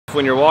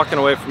When you're walking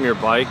away from your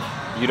bike,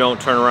 you don't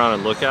turn around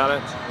and look at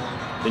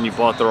it, then you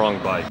bought the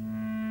wrong bike.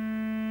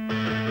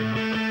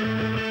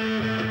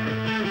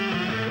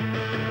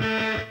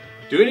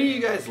 Do any of you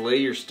guys lay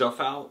your stuff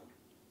out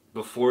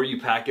before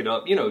you pack it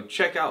up? You know,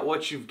 check out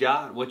what you've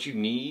got, what you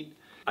need.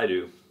 I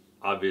do,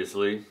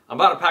 obviously. I'm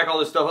about to pack all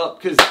this stuff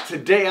up because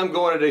today I'm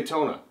going to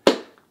Daytona.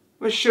 I'm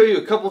going to show you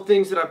a couple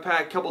things that I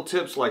packed, a couple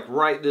tips like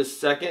right this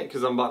second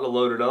because I'm about to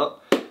load it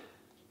up.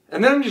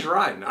 And then I'm just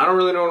riding. I don't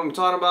really know what I'm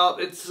talking about.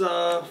 It's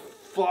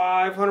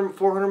 500,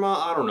 400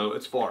 miles, I don't know,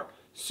 it's far.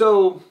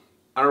 So,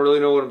 I don't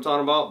really know what I'm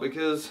talking about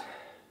because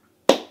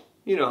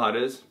you know how it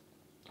is.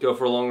 Go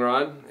for a long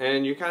ride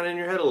and you're kind of in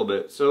your head a little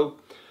bit. So,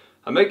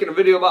 I'm making a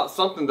video about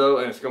something though,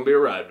 and it's going to be a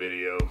ride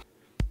video.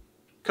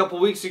 A couple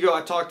weeks ago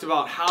I talked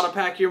about how to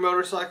pack your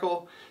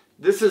motorcycle.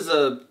 This is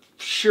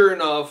sure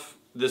enough,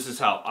 this is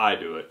how I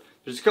do it.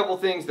 There's a couple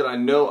things that I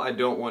know I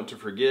don't want to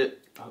forget.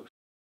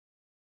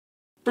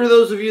 For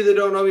those of you that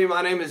don't know me,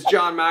 my name is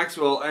John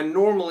Maxwell, and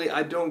normally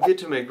I don't get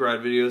to make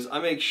ride videos. I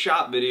make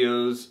shop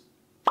videos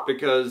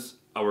because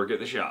I work at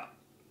the shop.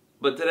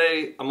 But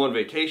today, I'm on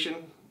vacation.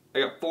 I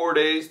got 4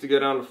 days to go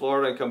down to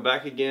Florida and come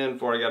back again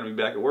before I got to be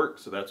back at work,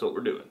 so that's what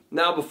we're doing.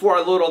 Now, before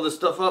I load all this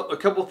stuff up, a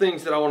couple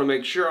things that I want to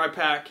make sure I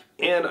pack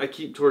and I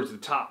keep towards the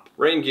top.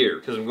 Rain gear,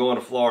 because I'm going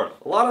to Florida.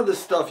 A lot of this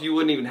stuff you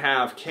wouldn't even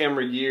have.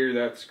 Camera gear,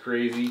 that's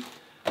crazy.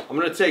 I'm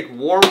going to take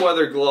warm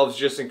weather gloves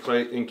just in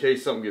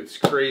case something gets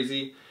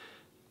crazy.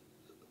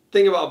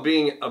 Thing about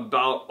being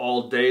about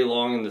all day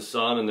long in the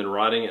sun and then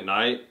riding at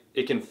night,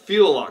 it can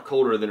feel a lot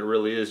colder than it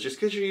really is just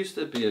because you're used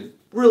to being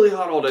really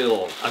hot all day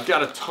long. I've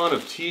got a ton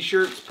of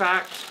t-shirts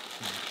packed,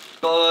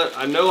 but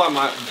I know I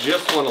might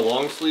just want a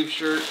long sleeve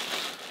shirt.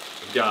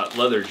 I've got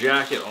leather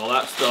jacket, all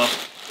that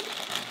stuff.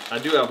 I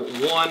do have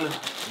one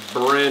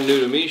brand new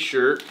to me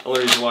shirt. The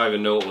only reason why I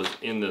even know it was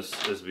in this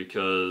is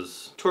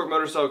because Torque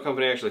Motorcycle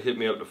Company actually hit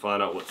me up to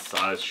find out what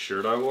size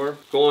shirt I wore.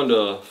 Going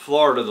to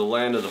Florida, the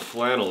land of the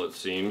flannel, it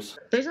seems.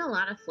 There's a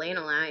lot of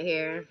flannel out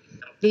here.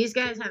 These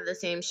guys have the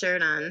same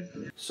shirt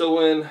on. So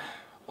when,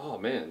 oh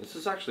man, this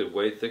is actually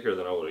way thicker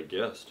than I would have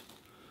guessed.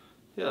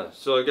 Yeah,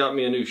 so I got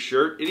me a new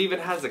shirt. It even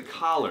has a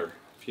collar.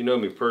 If you know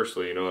me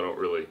personally, you know I don't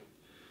really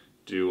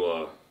do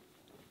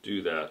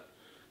that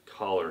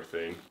collar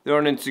thing. They're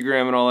on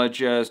Instagram and all that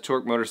jazz,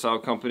 Torque Motorcycle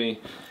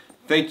Company.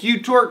 Thank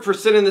you, Torque, for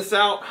sending this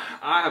out.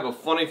 I have a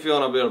funny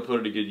feeling I'll be able to put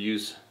it to good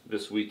use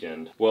this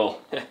weekend.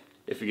 Well,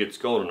 if it gets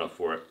cold enough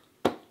for it.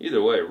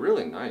 Either way,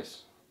 really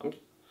nice. I'm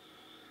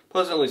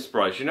pleasantly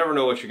surprised. You never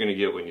know what you're going to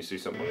get when you see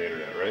something on the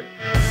internet, right?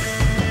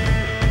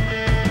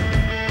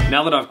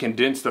 Now that I've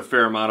condensed a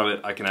fair amount of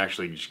it, I can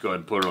actually just go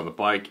ahead and put it on the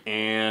bike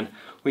and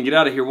we can get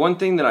out of here. One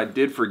thing that I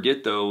did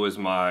forget though was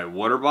my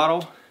water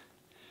bottle.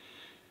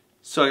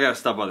 So I gotta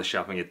stop by the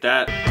shop and get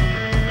that.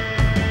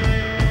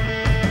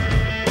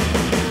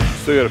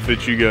 Still gotta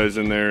fit you guys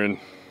in there, and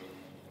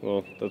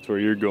well, that's where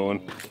you're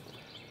going.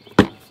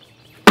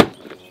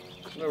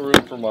 No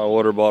room for my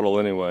water bottle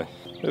anyway.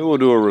 Maybe we'll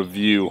do a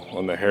review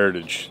on the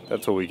Heritage.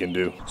 That's what we can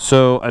do.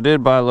 So I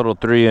did buy a little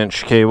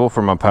 3-inch cable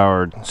for my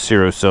powered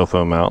Zero cell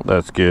phone mount.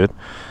 That's good.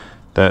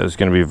 That is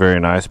gonna be very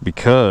nice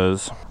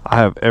because I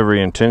have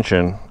every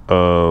intention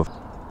of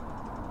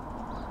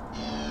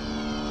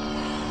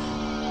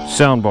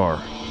soundbar,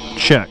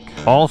 check.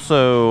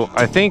 Also,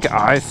 I think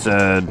I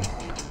said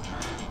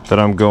that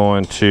I'm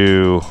going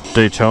to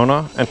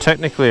Daytona, and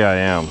technically I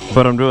am,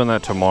 but I'm doing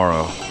that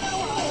tomorrow.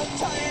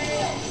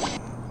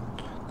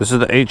 This is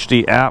the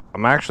HD app.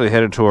 I'm actually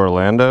headed to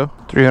Orlando,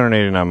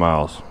 389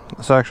 miles.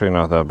 That's actually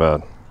not that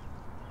bad.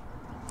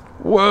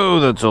 Whoa,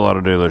 that's a lot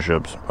of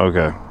dealerships.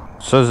 Okay,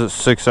 it says it's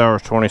 6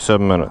 hours,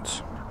 27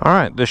 minutes. All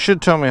right, this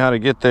should tell me how to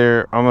get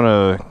there. I'm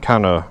gonna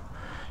kind of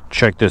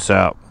check this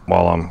out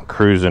while I'm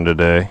cruising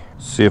today.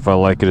 See if I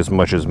like it as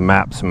much as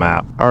Maps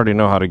map. I already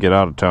know how to get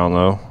out of town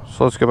though,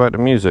 so let's go back to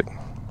music.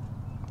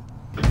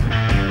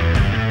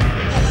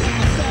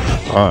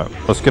 All right,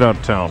 let's get out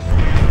of town.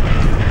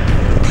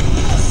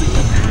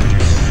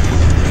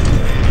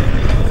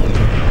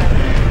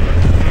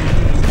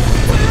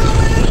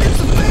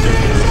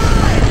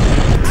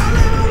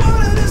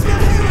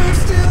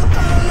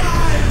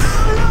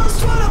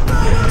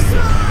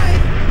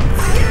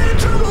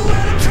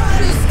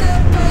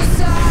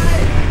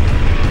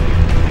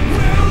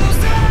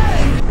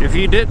 If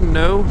you didn't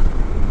know,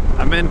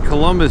 I'm in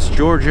Columbus,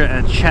 Georgia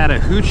at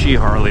Chattahoochee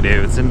Harley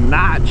Davidson,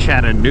 not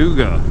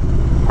Chattanooga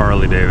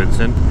Harley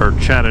Davidson, or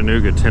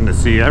Chattanooga,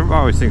 Tennessee. Everybody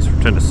always thinks from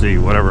Tennessee,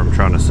 whatever I'm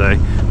trying to say.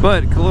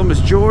 But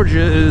Columbus,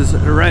 Georgia is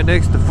right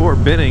next to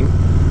Fort Benning.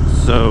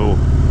 So,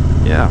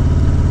 yeah,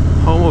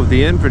 home of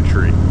the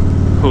infantry.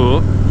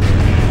 Huh.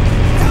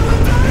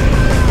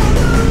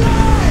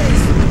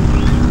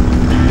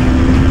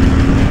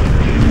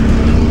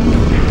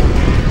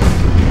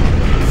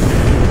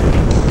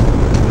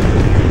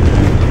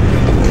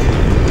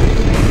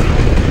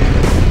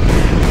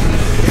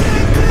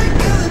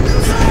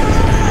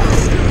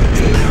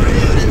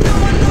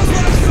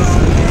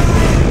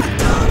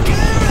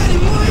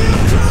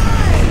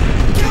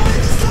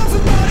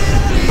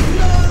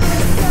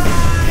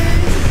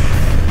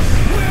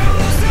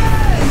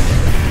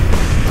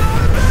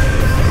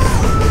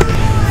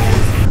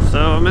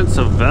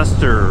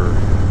 Sylvester,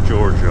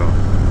 Georgia.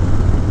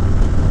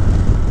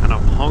 And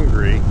I'm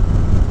hungry.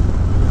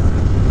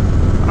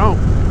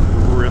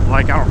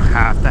 I don't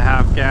have to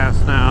have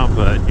gas now,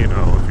 but you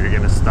know, if you're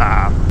gonna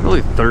stop. I'm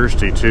really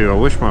thirsty too. I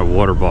wish my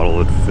water bottle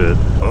would fit.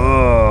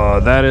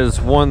 That is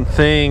one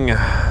thing.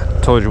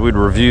 Told you we'd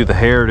review the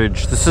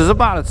Heritage. This is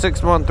about a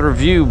 6-month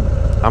review.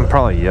 I'm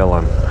probably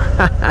yelling.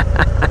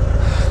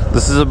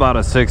 This is about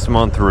a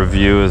 6-month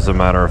review, as a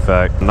matter of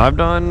fact. And I've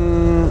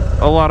done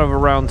a lot of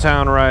around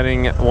town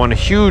riding. One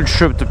huge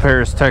trip to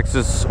Paris,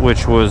 Texas,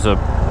 which was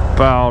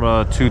about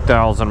a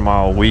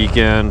 2,000-mile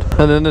weekend.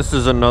 And then this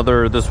is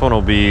another, this one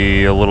will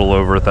be a little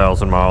over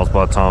 1,000 miles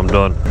by the time I'm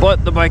done.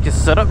 But the bike is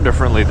set up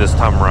differently this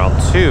time around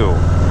too.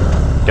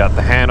 Got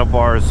the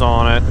handlebars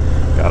on it,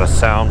 got a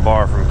sound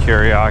bar from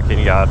Karaoke, and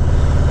you got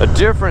a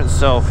different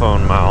cell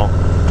phone mount.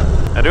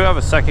 I do have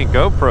a second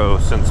GoPro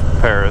since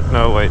Paris.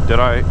 No, wait, did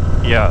I?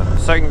 Yeah,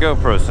 second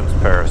GoPro since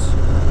Paris.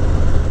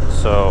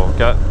 So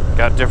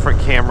got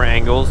different camera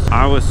angles.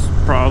 I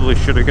probably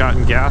should have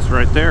gotten gas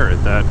right there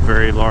at that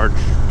very large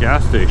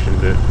gas station.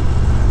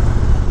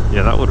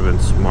 Yeah, that would have been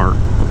smart. I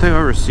don't think I've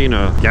ever seen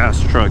a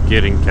gas truck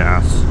getting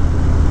gas.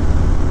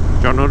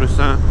 Did y'all notice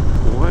that?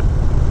 What?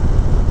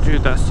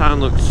 Dude, that sign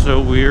looks so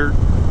weird.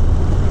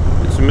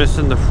 It's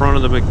missing the front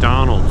of the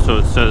McDonald's, so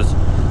it says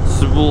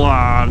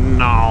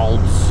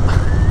Splanalds.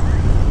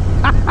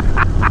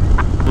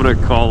 I'm gonna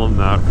call them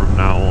that from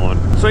now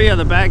on. So yeah,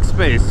 the bag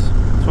space.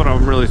 That's what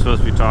I'm really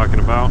supposed to be talking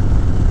about.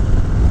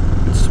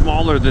 It's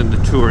smaller than the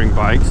touring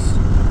bikes,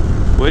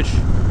 which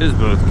is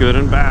both good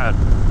and bad.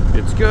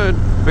 It's good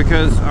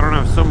because I don't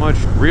have so much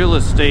real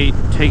estate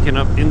taken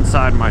up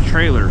inside my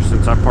trailer.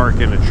 Since I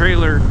park in a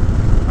trailer,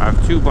 I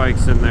have 2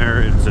 bikes in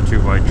there. It's a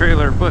 2-bike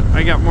trailer, but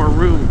I got more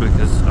room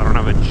because I don't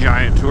have a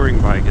giant touring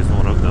bike as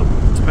one of them.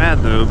 It's bad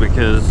though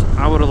because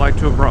I would have liked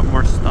to have brought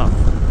more stuff.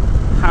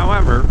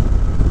 However,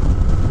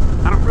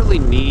 I don't really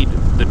need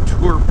the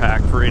tour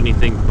pack for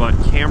anything but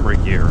camera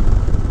gear.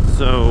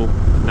 So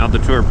now the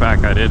tour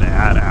pack I did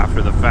add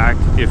after the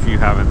fact. If you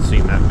haven't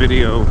seen that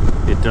video,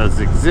 it does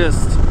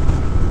exist,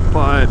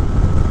 but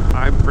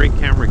I bring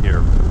camera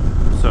gear.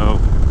 So,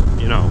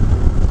 you know,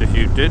 if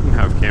you didn't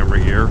have camera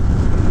gear,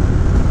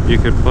 you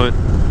could put,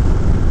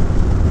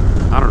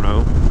 I don't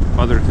know,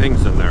 other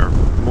things in there,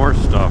 more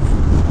stuff.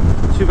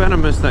 Too bad I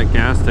missed that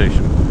gas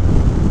station.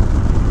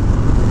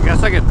 I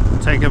guess I could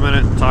take a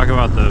minute and talk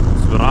about the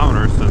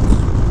speedometer, since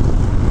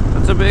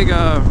that's a big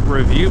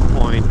review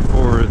point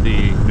for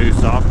the new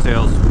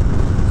Softails,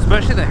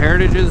 especially the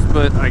Heritages.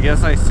 But I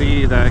guess I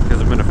see that because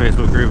I'm in a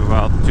Facebook group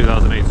about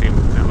 2018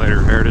 and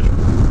later Heritage,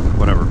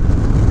 whatever.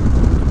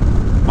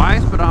 My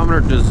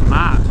speedometer does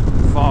not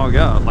fog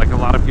up like a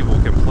lot of people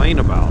complain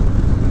about.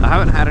 I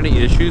haven't had any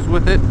issues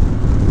with it.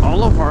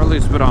 All of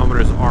Harley's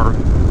speedometers are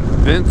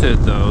vented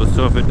though,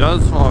 so if it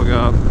does fog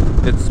up,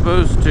 it's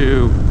supposed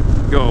to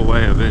go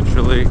away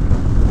eventually,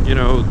 you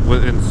know,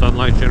 in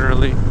sunlight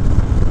generally.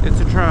 It's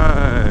a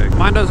try.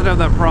 Mine doesn't have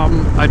that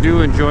problem. I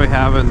do enjoy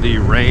having the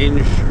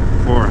range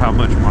for how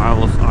much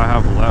miles I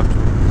have left.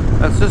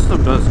 That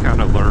system does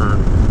kind of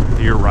learn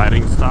your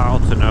riding style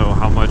to know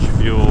how much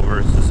fuel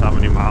versus how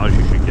many miles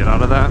you should get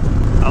out of that.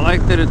 I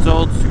like that it's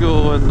old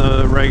school in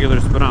the regular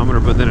speedometer,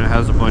 but then it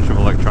has a bunch of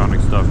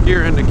electronic stuff.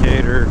 Gear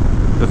indicator,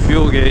 the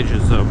fuel gauge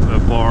is a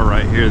bar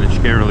right here that you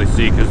can't really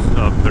see because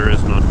there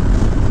is none.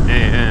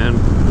 And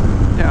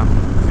yeah,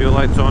 fuel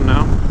light's on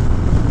now.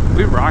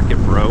 We rock it,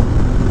 bro.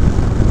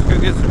 Let's go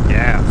get some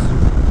gas.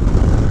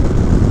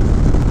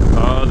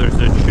 Oh, there's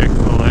a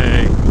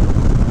Chick-fil-A.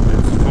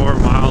 It's 4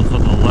 miles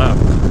on the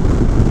left.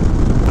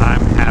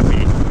 I'm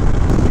happy.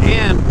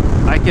 And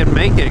I can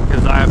make it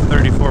because I have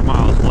 34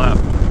 miles left.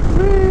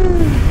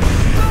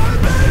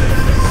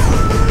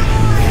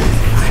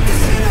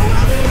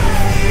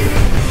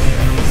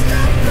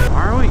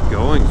 Why are we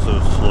going so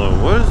slow?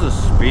 What is the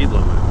speed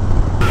limit?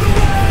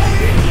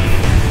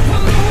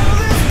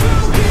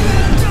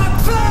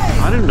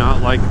 I do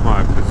not like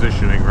my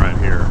positioning right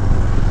here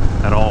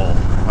at all.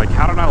 Like,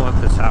 how did I let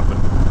this happen?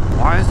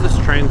 Why is this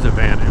transit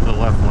van in the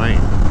left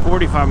lane?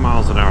 45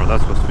 miles an hour,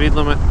 that's the speed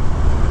limit.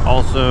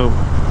 Also,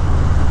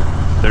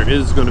 there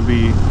is going to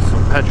be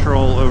some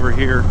petrol over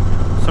here,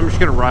 so I'm just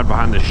going to ride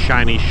behind this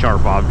shiny,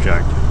 sharp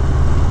object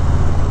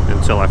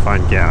until I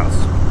find gas.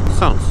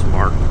 Sounds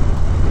smart.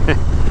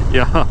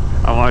 Yeah,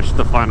 I watched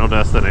the Final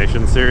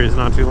Destination series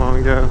not too long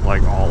ago,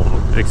 like all of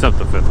them, except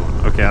the 5th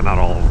one. Okay, not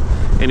all of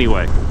them.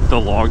 Anyway, the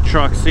log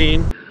truck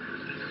scene.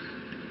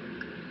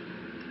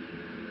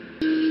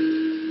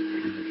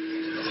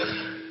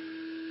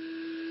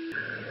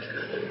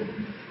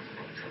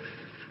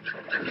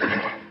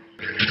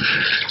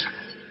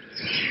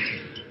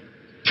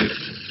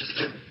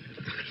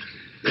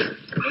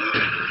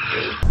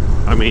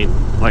 I mean,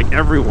 like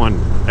everyone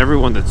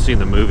that's seen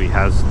the movie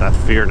has that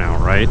fear now,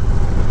 right?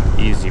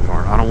 Easy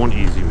Mart. I don't want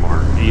Easy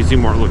Mart. Easy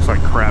Mart looks like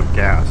crap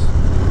gas.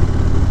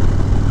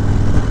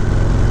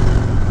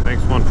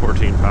 Thanks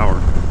 114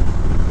 power.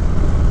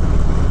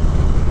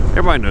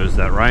 Everybody knows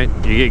that, right?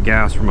 You get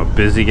gas from a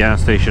busy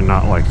gas station,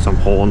 not like some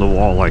hole in the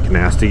wall like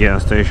nasty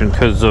gas station,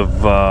 because of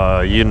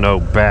you know,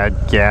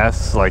 bad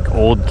gas, like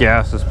old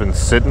gas that's been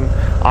sitting.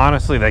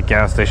 Honestly, that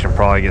gas station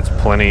probably gets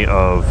plenty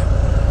of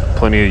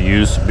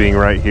use being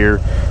right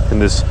here in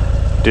this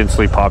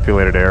densely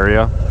populated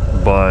area,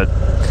 but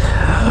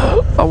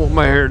I want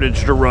my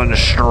Heritage to run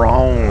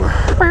strong.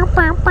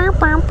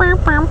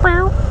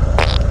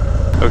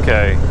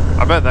 Okay,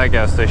 I bet that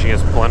gas station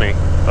gets plenty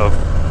of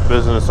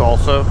business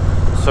also.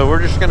 So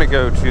we're just gonna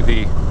go to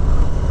the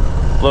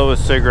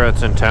lowest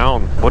cigarettes in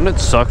town. Wouldn't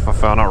it suck if I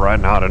found out right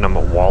now I didn't have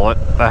a wallet?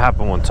 That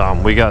happened one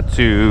time. We got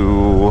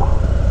to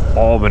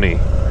Albany.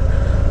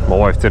 My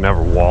wife didn't have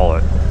her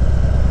wallet.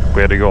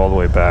 We had to go all the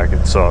way back.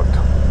 It sucked.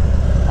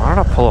 Why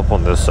did I pull up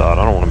on this side?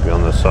 I don't want to be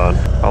on this side.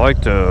 I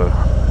like to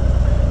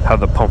have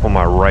the pump on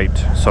my right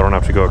so I don't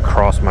have to go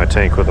across my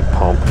tank with a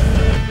pump.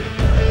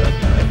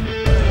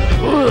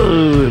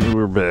 And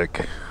we're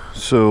back.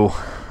 So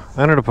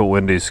I ended up at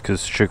Wendy's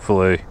because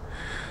Chick-fil-A,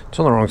 it's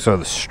on the wrong side of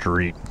the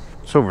street.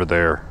 It's over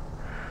there.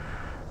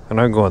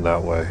 And I'm going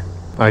that way.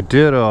 I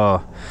did,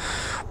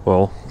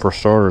 well, for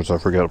starters, I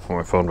forgot to put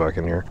my phone back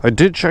in here. I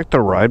did check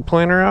the ride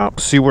planner out,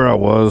 see where I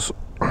was,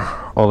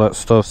 all that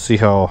stuff, see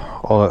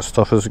how all that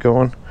stuff is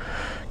going.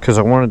 Because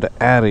I wanted to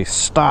add a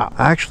stop.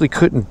 I actually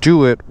couldn't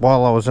do it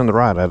while I was in the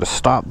ride. I had to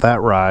stop that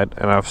ride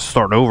and I have to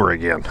start over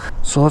again.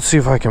 So let's see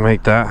if I can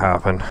make that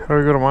happen. How do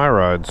I go to my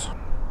rides?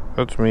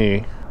 That's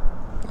me.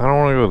 I don't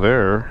want to go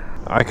there.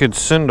 I could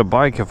send a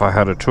bike if I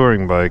had a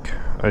touring bike.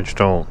 I just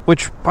don't.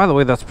 Which, by the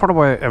way, that's part of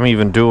why I'm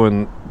even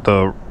doing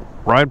the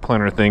ride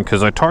planner thing,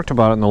 because I talked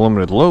about it in the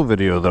limited low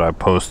video that I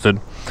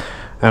posted.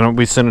 And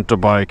we sent it to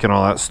bike and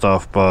all that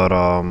stuff, but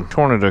just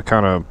wanted to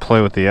kind of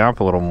play with the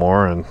app a little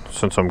more. And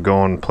since I'm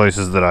going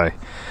places that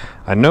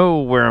I know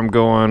where I'm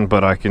going,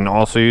 but I can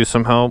also use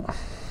some help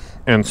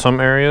in some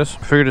areas,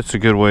 I figured it's a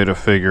good way to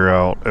figure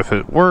out if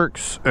it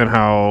works and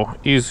how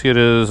easy it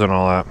is and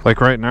all that.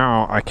 Like right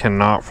now, I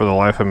cannot for the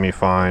life of me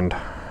find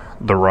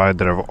the ride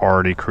that I've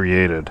already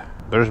created.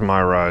 There's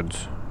my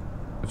rides.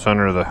 It's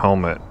under the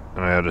helmet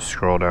and I had to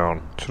scroll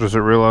down. So does it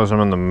realize I'm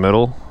in the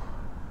middle?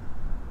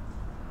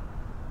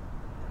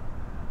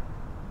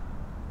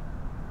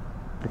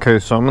 Okay,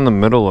 so I'm in the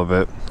middle of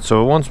it.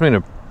 So it wants me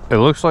to, it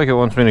looks like it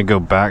wants me to go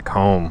back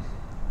home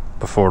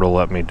before it'll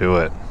let me do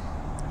it,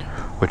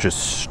 which is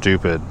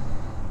stupid.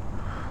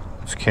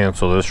 Let's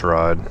cancel this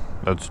ride.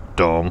 That's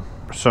dumb.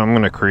 So I'm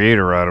gonna create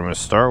a ride. I'm gonna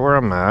start where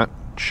I'm at,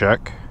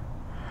 check.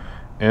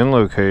 In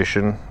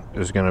location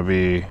is gonna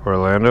be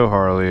Orlando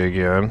Harley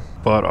again,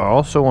 but I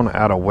also wanna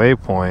add a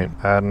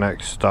waypoint, add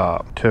next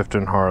stop,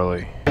 Tifton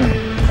Harley.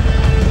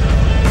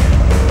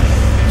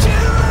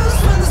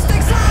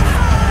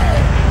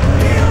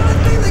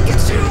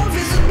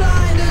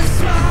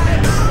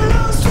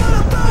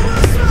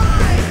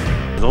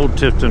 Old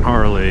Tifton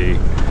Harley.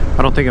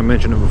 I don't think I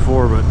mentioned it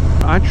before, but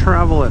I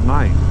travel at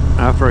night.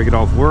 After I get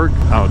off work,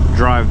 I'll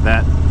drive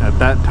that at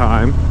that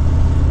time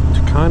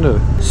to kind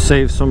of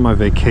save some of my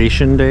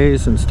vacation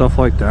days and stuff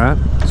like that.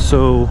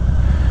 So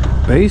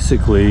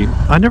basically,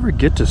 I never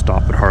get to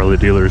stop at Harley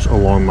dealers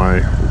along my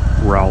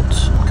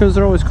routes because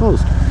they're always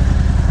closed.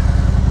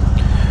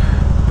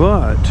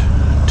 But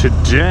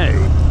today,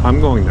 I'm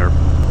going there.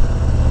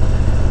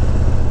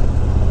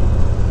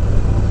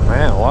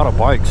 Man, a lot of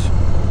bikes.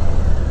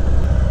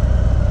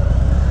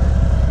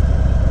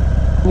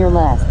 Your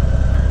left.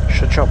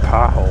 Shut your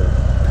pie hole.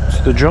 It's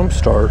the jump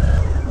start.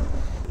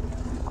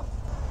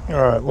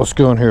 Alright, let's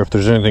go in here. If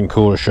there's anything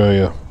cool to show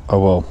you, I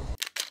will.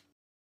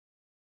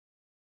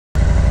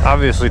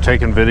 Obviously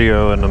taking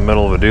video in the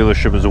middle of a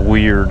dealership is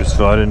weird,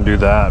 so I didn't do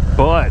that.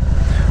 But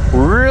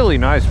really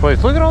nice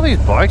place. Look at all these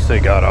bikes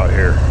they got out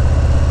here.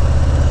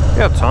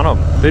 Yeah, a ton of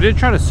them. They did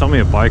try to sell me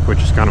a bike,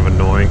 which is kind of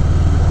annoying.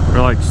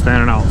 They're like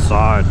standing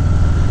outside.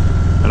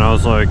 And I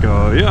was like,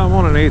 yeah, I'm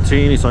on an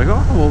 18. He's like,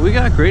 oh, well, we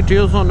got great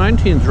deals on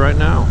 19s right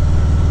now.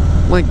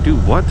 I'm like,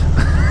 dude, what?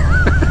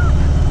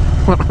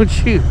 Why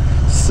don't you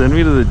send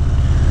me to the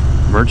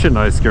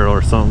merchandise girl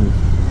or something?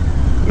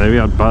 Maybe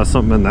I'd buy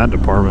something in that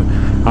department.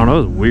 I don't know,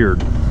 it was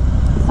weird.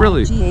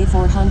 Really. GA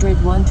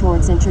 401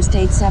 towards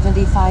Interstate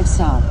 75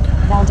 South,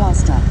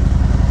 Valdosta.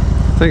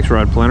 Thanks,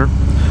 Ride Planner.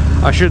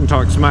 I shouldn't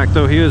talk smack,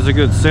 though. He is a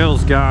good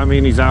sales guy. I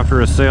mean, he's after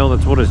a sale.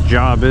 That's what his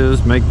job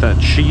is, make that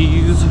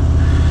cheese.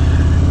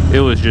 It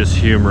was just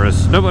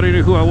humorous. Nobody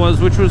knew who I was,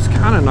 which was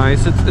kind of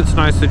nice. It's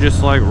nice to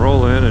just like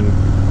roll in and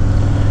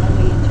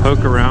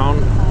poke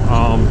around.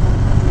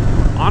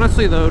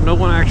 Honestly though, no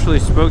one actually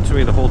spoke to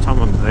me the whole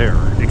time I'm there,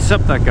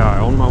 except that guy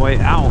on my way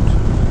out.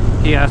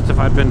 He asked if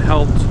I'd been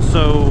helped,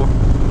 so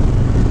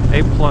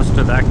A+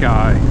 to that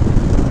guy.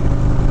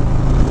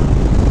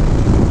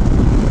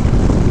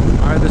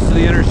 Alright, this is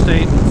the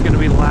interstate. It's gonna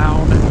be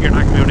loud. You're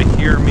not gonna be able to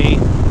hear me.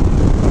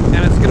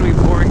 And it's gonna be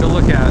boring to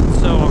look at,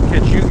 so I'll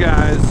catch you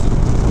guys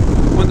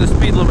when the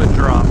speed limit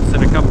drops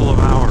in a couple of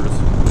hours.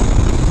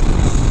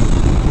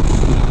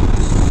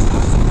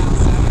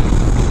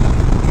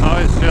 I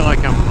always feel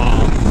like I'm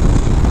home.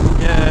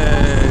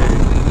 Yay!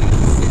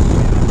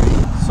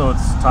 So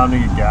it's time to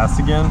get gas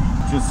again.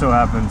 just so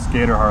happens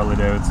Gator Harley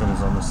Davidson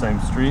is on the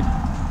same street.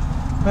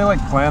 They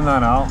like plan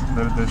that out,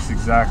 that it's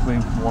exactly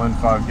 1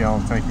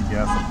 5-gallon tank of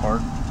gas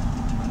apart.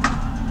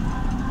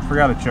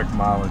 Forgot to check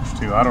mileage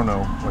too. I don't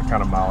know what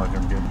kind of mileage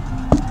I'm getting.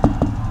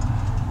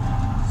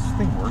 Is this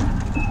thing working?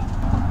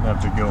 I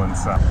have to go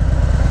inside.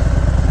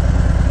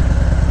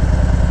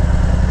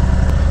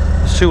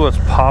 Let's see what's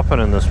popping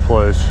in this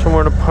place.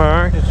 Somewhere to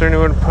park? Is there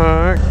anywhere to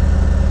park?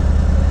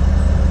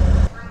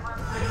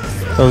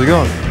 How's it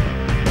going?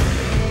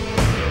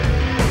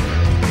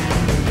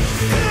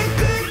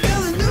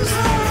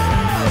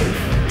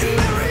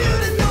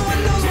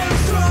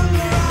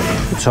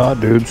 It's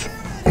hot, dudes.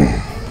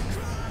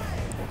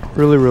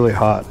 Really, really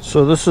hot.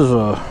 So this is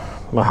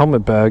my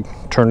helmet bag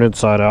turned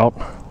inside out,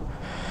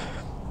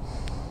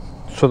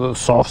 so the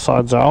soft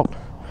side's out,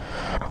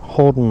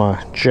 holding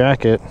my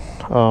jacket.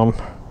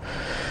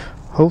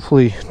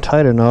 Hopefully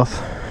tight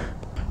enough.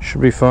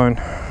 Should be fine.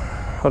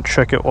 I'll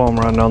check it while I'm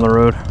riding down the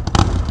road.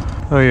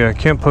 Oh yeah, I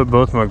can't put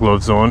both my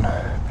gloves on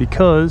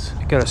because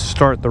I gotta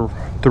start the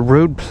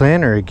road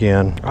planner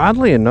again.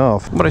 Oddly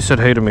enough, nobody said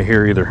hey to me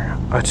here either.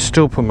 I'd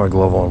still put my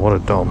glove on. What a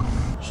dumb.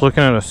 I was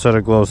looking at a set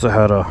of gloves that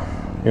had a,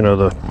 you know,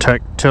 the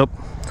tech tip.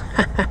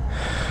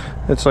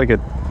 It's like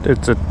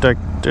it's a deck,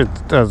 it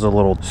has a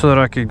little, so that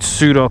I could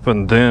suit up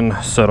and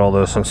then set all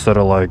this instead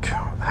of like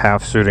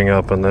half suiting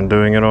up and then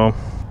doing it all.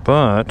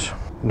 But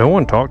no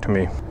one talked to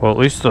me. Well, at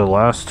least the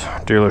last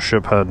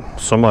dealership had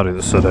somebody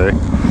that said hey.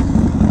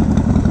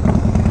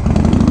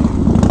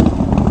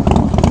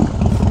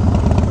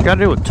 Got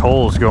to do with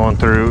tolls going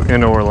through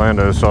into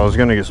Orlando, so I was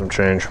gonna get some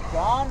change.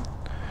 John?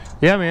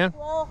 Yeah, man.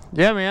 Maxwell?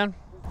 Yeah, man.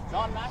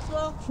 John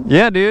Maxwell?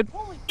 Yeah, dude.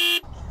 Holy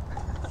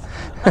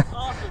that's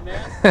awesome,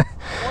 man. The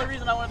only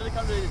reason I wanted to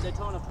come to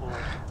Daytona for.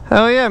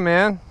 Hell yeah,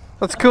 man.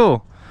 That's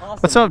cool. Awesome.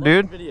 What's up,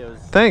 dude? Videos.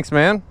 Thanks,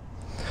 man.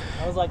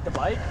 I was like, the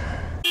bike?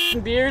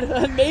 Beard?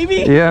 Maybe?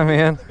 Yeah,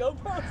 man. The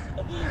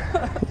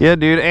GoPro? Yeah,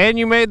 dude. And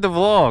you made the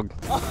vlog.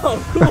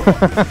 Oh, cool.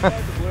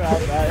 We're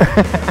out about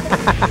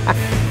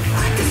it.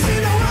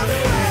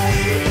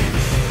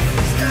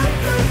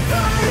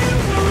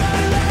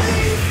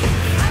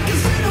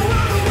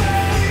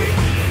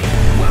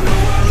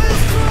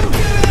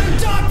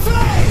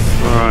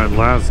 Alright,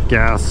 last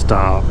gas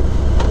stop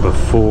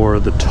before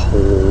the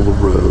toll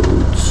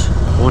roads.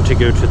 I want to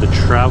go to the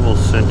travel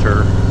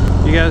center.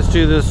 You guys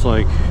do this,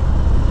 like,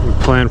 you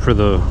plan for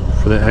the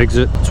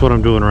exit? That's what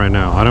I'm doing right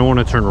now. I don't want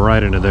to turn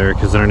right into there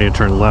because then I need to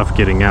turn left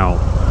getting out.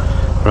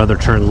 I'd rather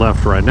turn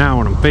left right now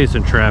when I'm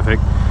facing traffic,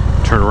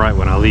 turn right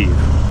when I leave.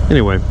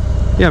 Anyway,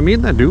 yeah, me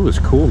and that dude was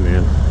cool,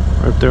 man.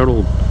 Right there at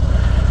old,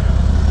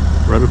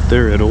 right up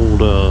there at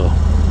old,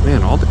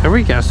 man,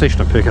 every gas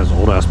station I pick has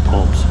old ass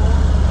pumps.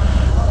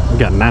 We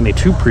got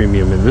 92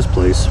 premium in this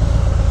place.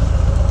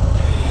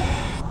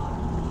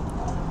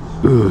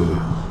 Ooh,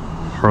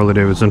 Harley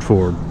Davidson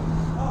Ford.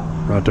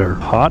 Right there.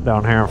 Hot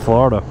down here in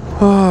Florida.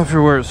 Oh, if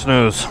you're where it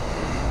snows.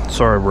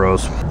 Sorry,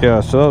 bros.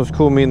 Yeah, so that was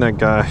cool meeting that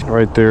guy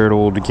right there at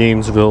old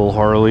Gainesville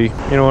Harley.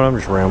 You know what? I'm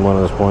just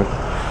rambling at this point.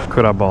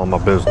 Quit eyeballing my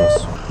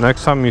business.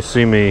 Next time you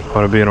see me, I'm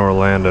gonna be in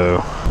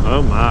Orlando.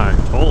 Oh my,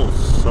 tolls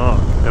suck.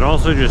 It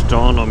also just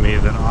dawned on me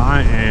that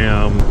I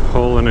am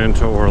pulling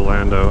into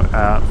Orlando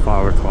at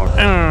 5 o'clock.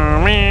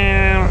 Oh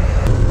man.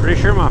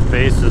 Pretty sure my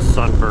face is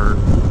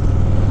sunburned.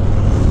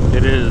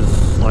 It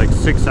is like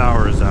 6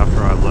 hours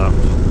after I left.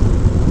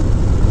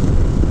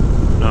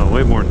 No,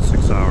 way more than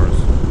 6 hours.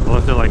 I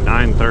left at like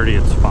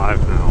 9:30, it's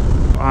 5 now.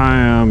 I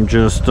am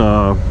just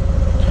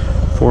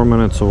 4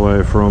 minutes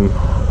away from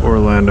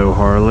Orlando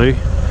Harley,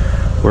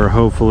 where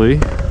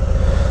hopefully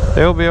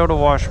they'll be able to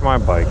wash my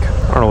bike.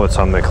 I don't know what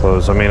time they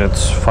close. I mean,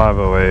 it's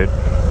 5:08.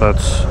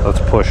 That's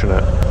pushing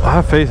it. I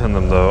have faith in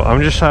them though.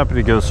 I'm just happy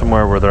to go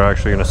somewhere where they're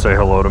actually gonna say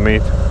hello to me,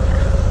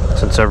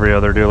 since every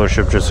other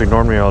dealership just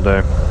ignored me all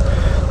day.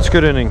 It's a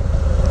good ending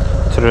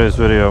to today's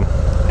video.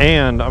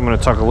 And I'm gonna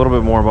talk a little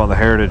bit more about the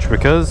Heritage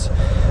because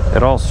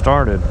it all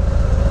started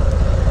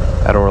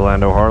at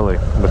Orlando Harley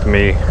with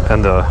me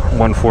and the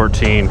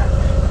 114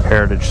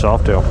 Heritage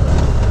Softail.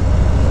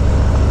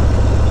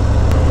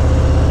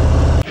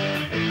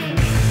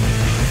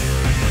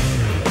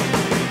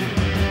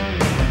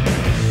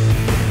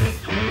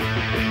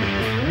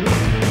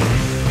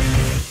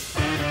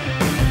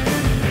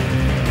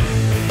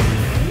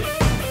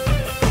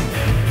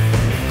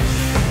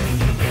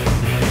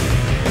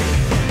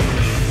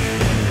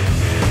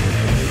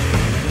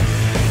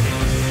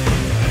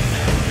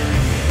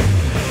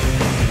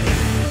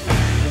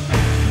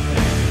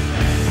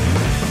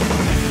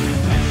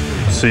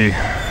 See,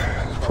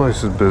 this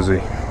place is busy.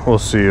 We'll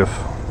see if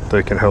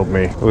they can help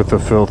me with the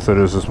filth that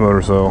is this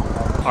motorcycle.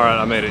 All right,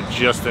 I made it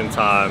just in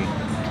time.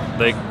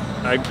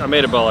 I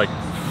made it about like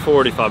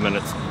 45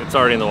 minutes. It's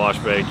already in the wash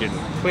bay, getting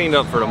cleaned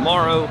up for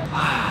tomorrow.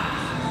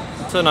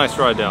 It's a nice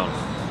ride down.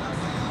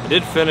 I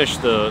did finish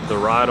the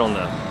ride on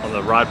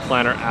the ride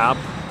planner app.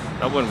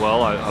 That went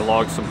well. I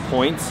logged some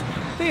points.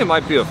 I think it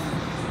might be a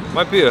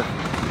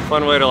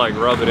fun way to like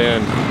rub it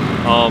in.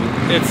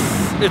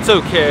 It's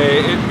okay.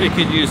 It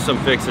could use some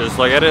fixes.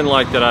 Like I didn't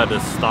like that I had to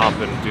stop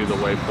and do the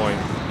waypoint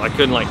I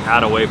couldn't like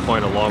add a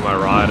waypoint along my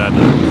ride. I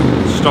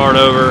had to start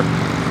over.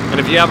 And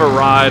if you have a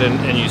ride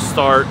and you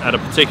start at a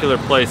particular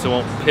place, it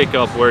won't pick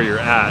up where you're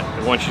at.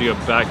 It wants you to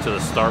go back to the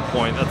start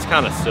point. That's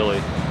kind of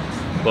silly.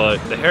 But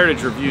the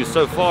Heritage review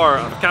so far,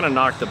 I've kind of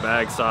knocked the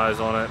bag size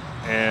on it,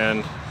 and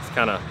it's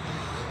kind of,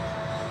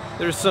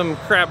 there's some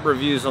crap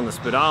reviews on the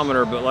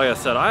speedometer, but like I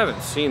said, I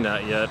haven't seen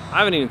that yet. I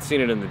haven't even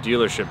seen it in the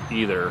dealership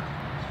either.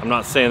 I'm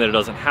not saying that it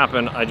doesn't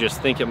happen. I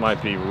just think it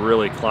might be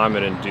really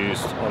climate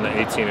induced on the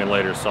 18 and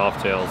later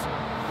Softails.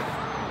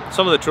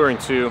 Some of the touring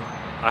too.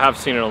 I have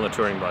seen it on the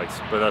touring bikes,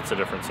 but that's a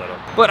different setup.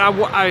 But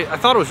I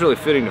thought it was really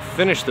fitting to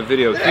finish the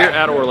video here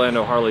at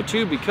Orlando Harley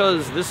too,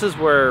 because this is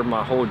where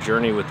my whole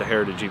journey with the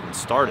Heritage even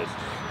started.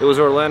 It was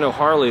Orlando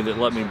Harley that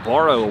let me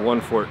borrow a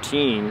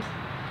 114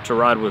 to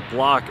ride with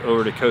Block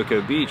over to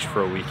Cocoa Beach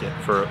for a weekend,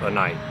 for a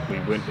night. We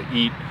went to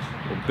eat,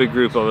 a big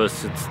group of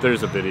us.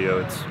 There's a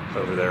video, it's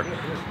over there.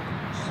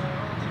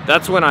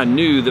 That's when I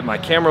knew that my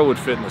camera would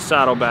fit in the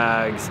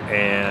saddlebags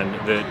and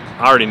that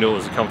I already knew it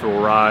was a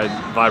comfortable ride.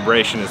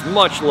 Vibration is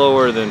much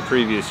lower than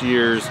previous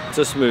years. It's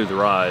a smooth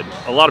ride.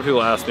 A lot of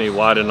people ask me,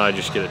 why didn't I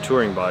just get a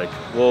touring bike?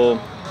 Well,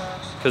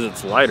 because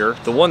it's lighter.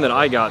 The one that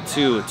I got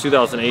too, in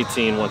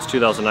 2018, once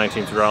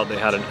 2019 threw out, they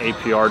had an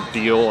APR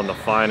deal on the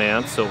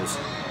finance, so it was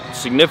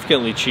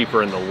significantly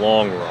cheaper in the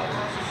long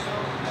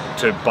run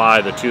to buy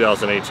the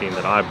 2018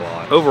 that I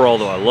bought. Overall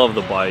though, I love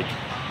the bike.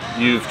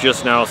 You've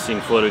just now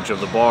seen footage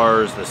of the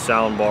bars, the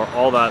sound bar,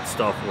 all that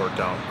stuff worked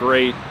out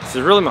great. This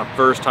is really my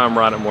first time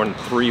riding more than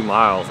 3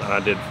 miles, and I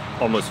did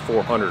almost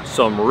 400.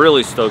 So I'm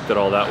really stoked that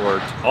all that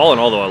worked. All in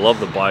all though, I love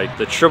the bike.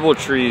 The triple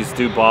trees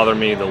do bother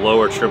me. The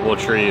lower triple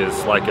tree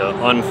is like a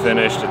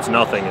unfinished, it's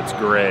nothing, it's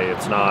gray.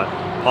 It's not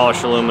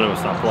polished aluminum,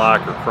 it's not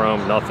black or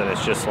chrome, nothing.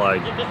 It's just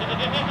like,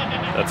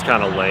 that's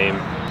kind of lame.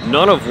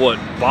 None of what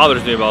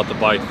bothers me about the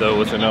bike though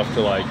was enough to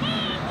like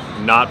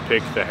not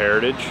pick the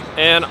Heritage.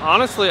 And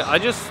honestly,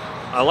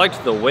 I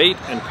liked the weight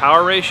and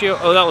power ratio.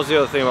 Oh, that was the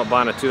other thing about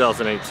buying a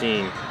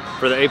 2018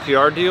 for the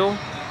APR deal,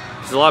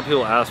 because a lot of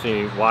people ask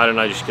me, why didn't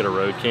I just get a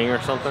Road King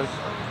or something?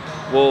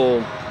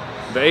 Well,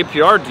 the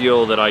APR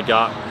deal that I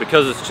got,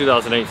 because it's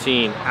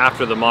 2018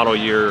 after the model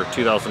year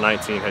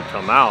 2019 had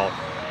come out,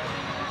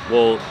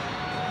 well,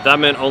 that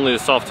meant only the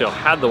Softail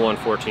had the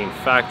 114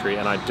 factory,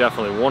 and I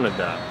definitely wanted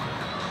that.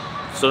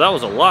 So that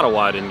was a lot of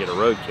why I didn't get a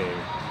Road King,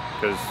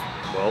 because,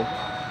 well,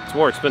 it's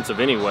more expensive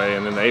anyway,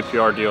 and then the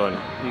APR deal,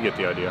 and you get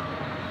the idea.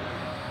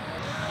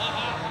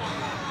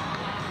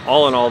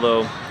 All in all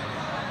though,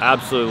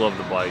 absolutely love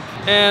the bike.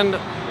 And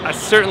I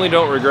certainly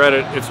don't regret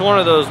it. It's one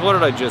of those, what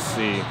did I just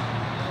see?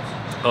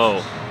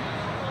 Oh,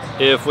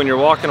 if when you're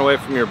walking away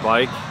from your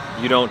bike,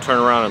 you don't turn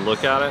around and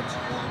look at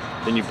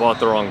it, then you bought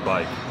the wrong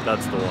bike.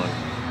 That's the one.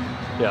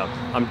 Yeah,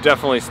 I'm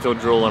definitely still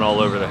drooling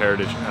all over the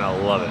Heritage, and I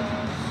love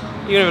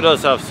it. Even if it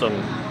does have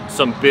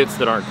some bits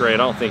that aren't great, I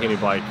don't think any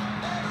bike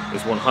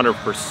is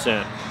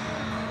 100%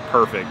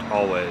 perfect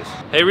always.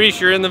 Hey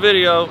Reese, you're in the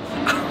video.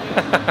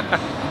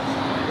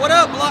 What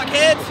up,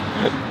 blockheads?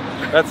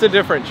 That's a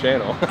different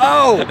channel.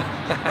 Oh,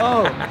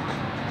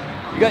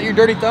 you got your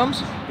dirty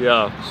thumbs?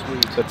 Yeah,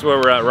 sweet. That's where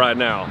we're at right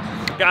now.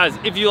 Guys,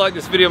 if you like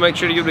this video, make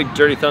sure to give it a big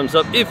dirty thumbs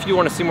up. If you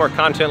want to see more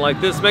content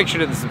like this, make sure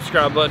to hit the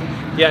subscribe button.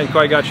 If you haven't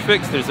quite got you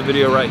fixed, there's a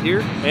video right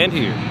here and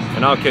here.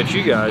 And I'll catch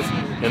you guys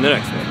in the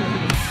next one.